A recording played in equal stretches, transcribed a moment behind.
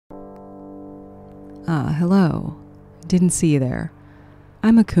Hello. Didn't see you there.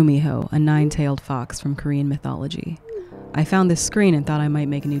 I'm a Kumiho, a nine-tailed fox from Korean mythology. I found this screen and thought I might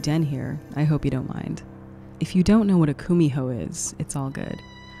make a new den here. I hope you don't mind. If you don't know what a Kumiho is, it's all good.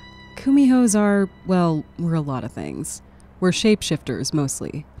 Kumihos are, well, we're a lot of things. We're shapeshifters,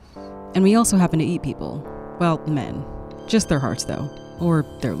 mostly. And we also happen to eat people. Well, men. Just their hearts, though. Or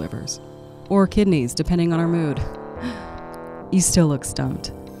their livers. Or kidneys, depending on our mood. You still look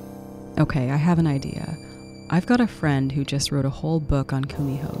stumped. Okay, I have an idea. I've got a friend who just wrote a whole book on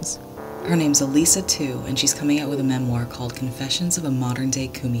Kumihos. Her name's Alissa Tu, and she's coming out with a memoir called Confessions of a Modern-Day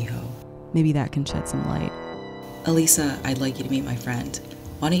Kumiho. Maybe that can shed some light. Alissa, I'd like you to meet my friend.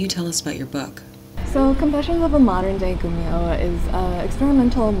 Why don't you tell us about your book? So, Confessions of a Modern-Day Kumiho is an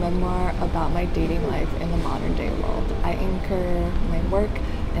experimental memoir about my dating life in the modern-day world. I anchor my work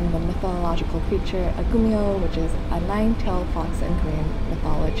in the mythological creature, a Kumiho, which is a nine-tailed fox in Korean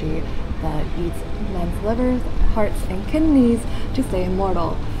mythology that eats men's livers, hearts, and kidneys to stay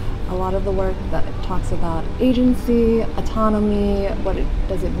immortal. A lot of the work that talks about agency, autonomy,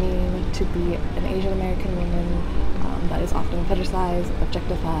 does it mean to be an Asian American woman that is often fetishized,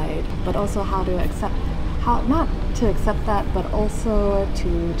 objectified, but also how not to accept that, but also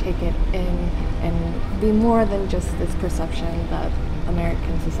to take it in and be more than just this perception that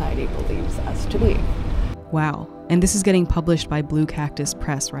American society believes us to be. Wow. And this is getting published by Blue Cactus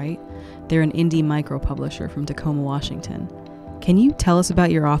Press, right? They're an indie micro-publisher from Tacoma, Washington. Can you tell us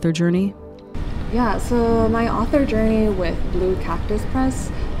about your author journey? Yeah, so my author journey with Blue Cactus Press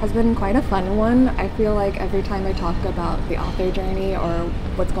has been quite a fun one. I feel like every time I talk about the author journey or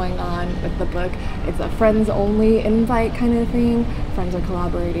what's going on with the book, it's a friends-only invite kind of thing. Friends are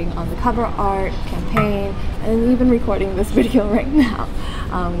collaborating on the cover art, campaign, and even recording this video right now.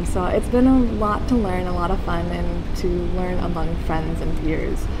 So it's been a lot to learn, a lot of fun, and to learn among friends and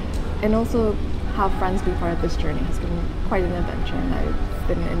peers. And also have friends be part of this journey has been quite an adventure, and I've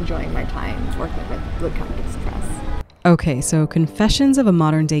been enjoying my time working with Blue Cactus Press. Okay, so Confessions of a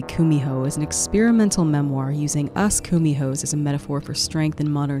Modern-Day Kumiho is an experimental memoir using us Kumihos as a metaphor for strength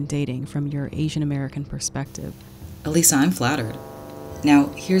in modern dating from your Asian American perspective. Alissa, I'm flattered. Now,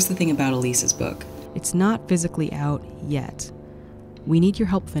 here's the thing about Alissa's book. It's not physically out yet. We need your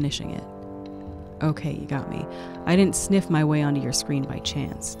help finishing it. Okay, you got me. I didn't sniff my way onto your screen by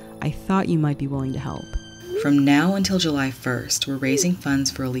chance. I thought you might be willing to help. From now until July 1st, we're raising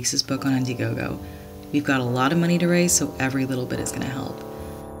funds for Alissa's book on Indiegogo. We've got a lot of money to raise, so every little bit is going to help.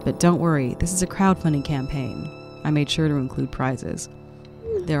 But don't worry, this is a crowdfunding campaign. I made sure to include prizes.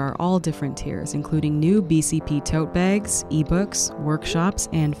 There are all different tiers, including new BCP tote bags, ebooks, workshops,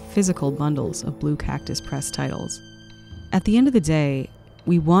 and physical bundles of Blue Cactus Press titles. At the end of the day,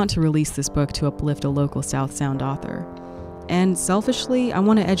 we want to release this book to uplift a local South Sound author. And selfishly, I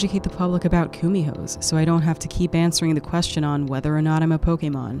want to educate the public about Kumihos, so I don't have to keep answering the question on whether or not I'm a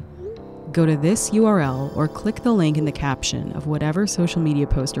Pokemon. Go to this URL or click the link in the caption of whatever social media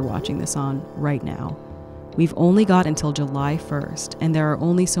post you're watching this on right now. We've only got until July 1st, and there are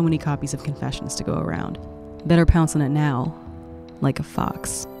only so many copies of Confessions to go around. Better pounce on it now, like a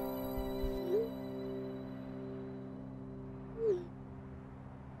fox.